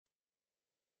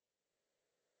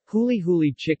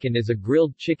Huli-huli chicken is a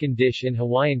grilled chicken dish in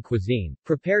Hawaiian cuisine,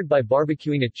 prepared by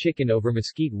barbecuing a chicken over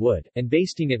mesquite wood, and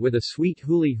basting it with a sweet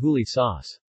huli-huli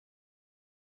sauce.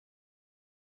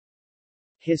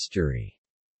 History.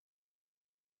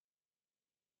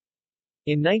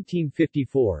 In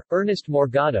 1954, Ernest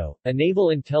Morgado, a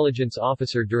naval intelligence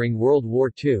officer during World War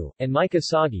II, and Mike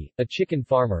Asagi, a chicken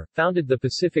farmer, founded the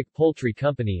Pacific Poultry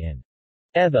Company in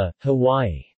Ewa,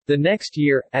 Hawaii. The next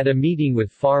year, at a meeting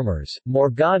with farmers,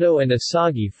 Morgado and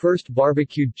Asagi first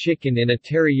barbecued chicken in a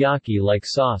teriyaki-like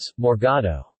sauce,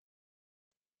 Morgado's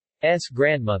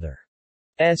grandmother's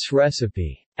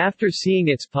recipe. After seeing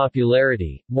its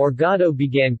popularity, Morgado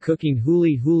began cooking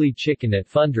huli-huli chicken at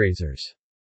fundraisers.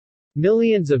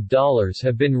 Millions of dollars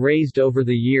have been raised over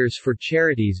the years for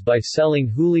charities by selling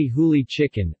huli-huli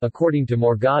chicken, according to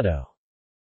Morgado's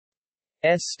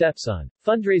stepson.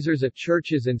 Fundraisers at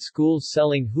churches and schools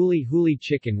selling huli-huli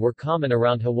chicken were common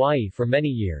around Hawaii for many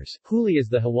years. Huli is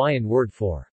the Hawaiian word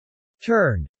for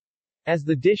turn. As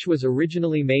the dish was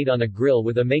originally made on a grill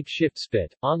with a makeshift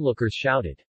spit, onlookers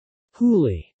shouted,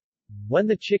 "Huli!" when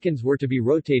the chickens were to be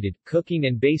rotated, cooking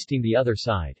and basting the other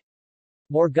side.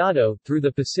 Morgado, through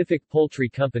the Pacific Poultry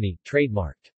Company,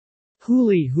 trademarked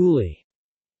huli-huli.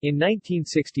 In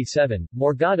 1967,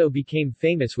 Morgado became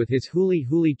famous with his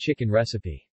huli-huli chicken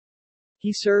recipe.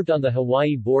 He served on the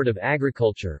Hawaii Board of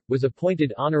Agriculture, was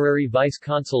appointed Honorary Vice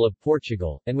Consul of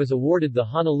Portugal, and was awarded the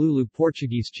Honolulu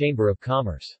Portuguese Chamber of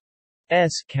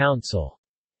Commerce's Council's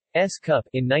Cup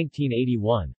in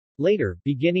 1981. Later,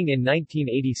 beginning in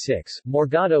 1986,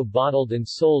 Morgado bottled and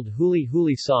sold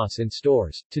huli-huli sauce in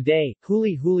stores. Today,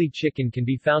 huli-huli chicken can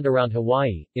be found around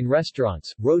Hawaii, in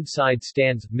restaurants, roadside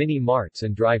stands, mini-marts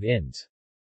and drive-ins.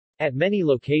 At many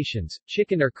locations,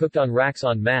 chicken are cooked on racks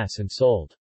en masse and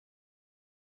sold.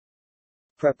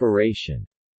 Preparation.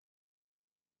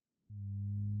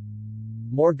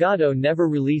 Morgado never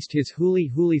released his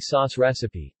huli-huli sauce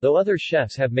recipe, though other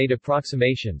chefs have made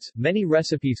approximations. Many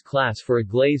recipes class for a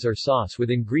glaze or sauce with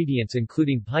ingredients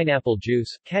including pineapple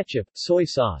juice, ketchup, soy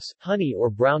sauce, honey or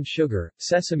brown sugar,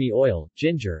 sesame oil,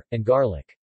 ginger, and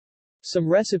garlic. Some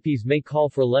recipes may call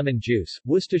for lemon juice,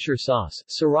 Worcestershire sauce,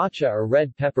 sriracha or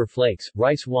red pepper flakes,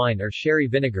 rice wine or sherry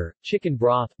vinegar, chicken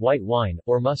broth, white wine,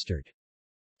 or mustard.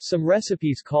 Some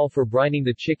recipes call for brining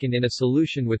the chicken in a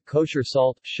solution with kosher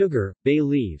salt, sugar, bay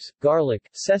leaves, garlic,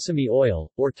 sesame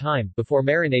oil, or thyme, before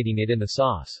marinating it in the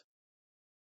sauce.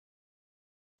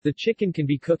 The chicken can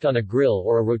be cooked on a grill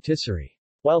or a rotisserie.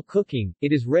 While cooking,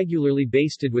 it is regularly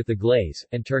basted with the glaze,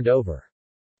 and turned over.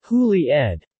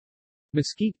 Huli-ed.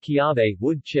 Mesquite kiawe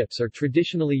wood chips are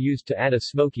traditionally used to add a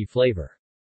smoky flavor.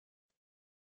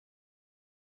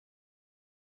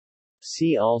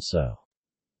 See also: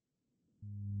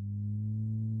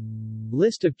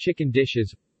 List of chicken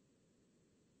dishes.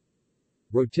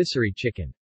 Rotisserie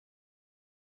chicken.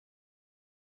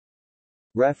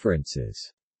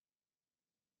 References.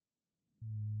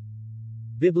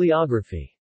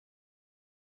 Bibliography.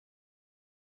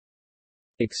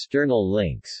 External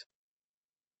links.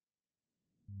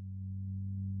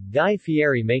 Guy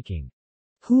Fieri making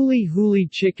huli-huli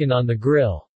chicken on the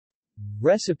grill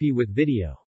recipe with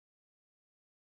video.